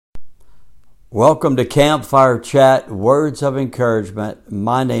Welcome to Campfire Chat, Words of Encouragement.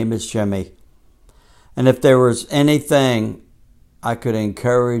 My name is Jimmy. And if there was anything I could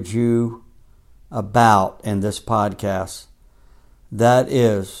encourage you about in this podcast, that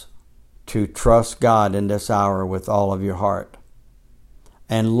is to trust God in this hour with all of your heart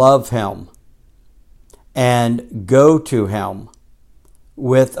and love Him and go to Him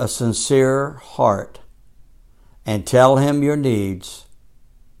with a sincere heart and tell Him your needs.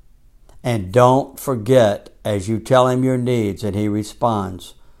 And don't forget, as you tell Him your needs and He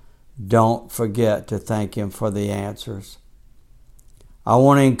responds, don't forget to thank Him for the answers. I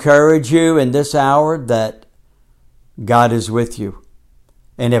want to encourage you in this hour that God is with you.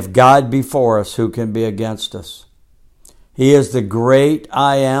 And if God be for us, who can be against us? He is the great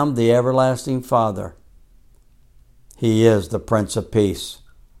I Am, the everlasting Father. He is the Prince of Peace.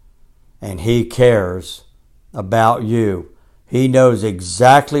 And He cares about you. He knows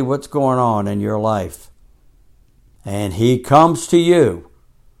exactly what's going on in your life. And He comes to you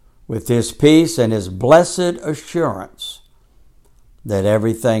with His peace and His blessed assurance that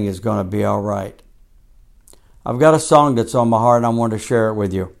everything is going to be all right. I've got a song that's on my heart and I want to share it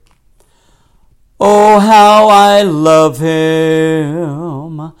with you. Oh, how I love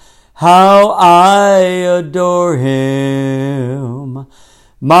Him, how I adore Him,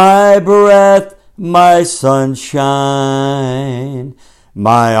 my breath, my sunshine,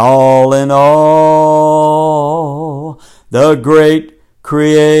 my all in all, the great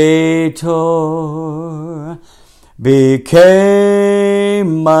Creator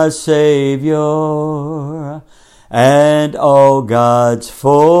became my Savior, and all God's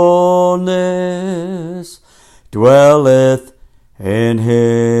fullness dwelleth in Him.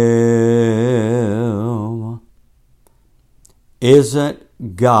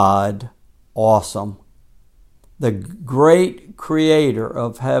 Isn't God awesome? The great Creator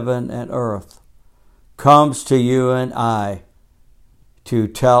of heaven and earth comes to you and I to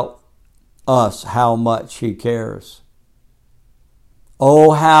tell us how much He cares.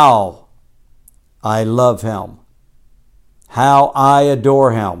 Oh, how I love Him, how I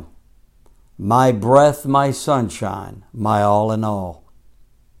adore Him, my breath, my sunshine, my all in all.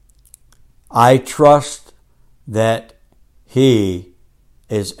 I trust that He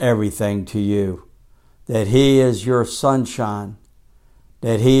is everything to you, that He is your sunshine,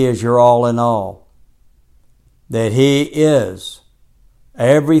 that He is your all in all, that He is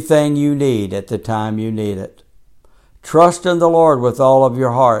everything you need at the time you need it. Trust in the Lord with all of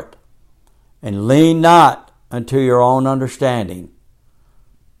your heart, and lean not unto your own understanding,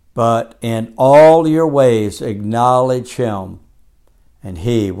 but in all your ways acknowledge Him, and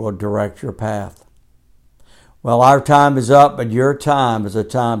He will direct your path. Well, our time is up, but your time is a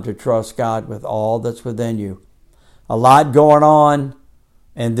time to trust God with all that's within you. A lot going on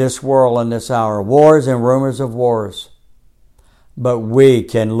in this world in this hour. Wars and rumors of wars. But we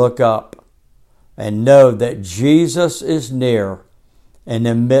can look up and know that Jesus is near in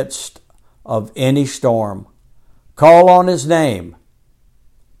the midst of any storm. Call on His name.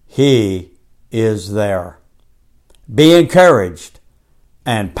 He is there. Be encouraged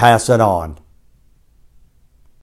and pass it on.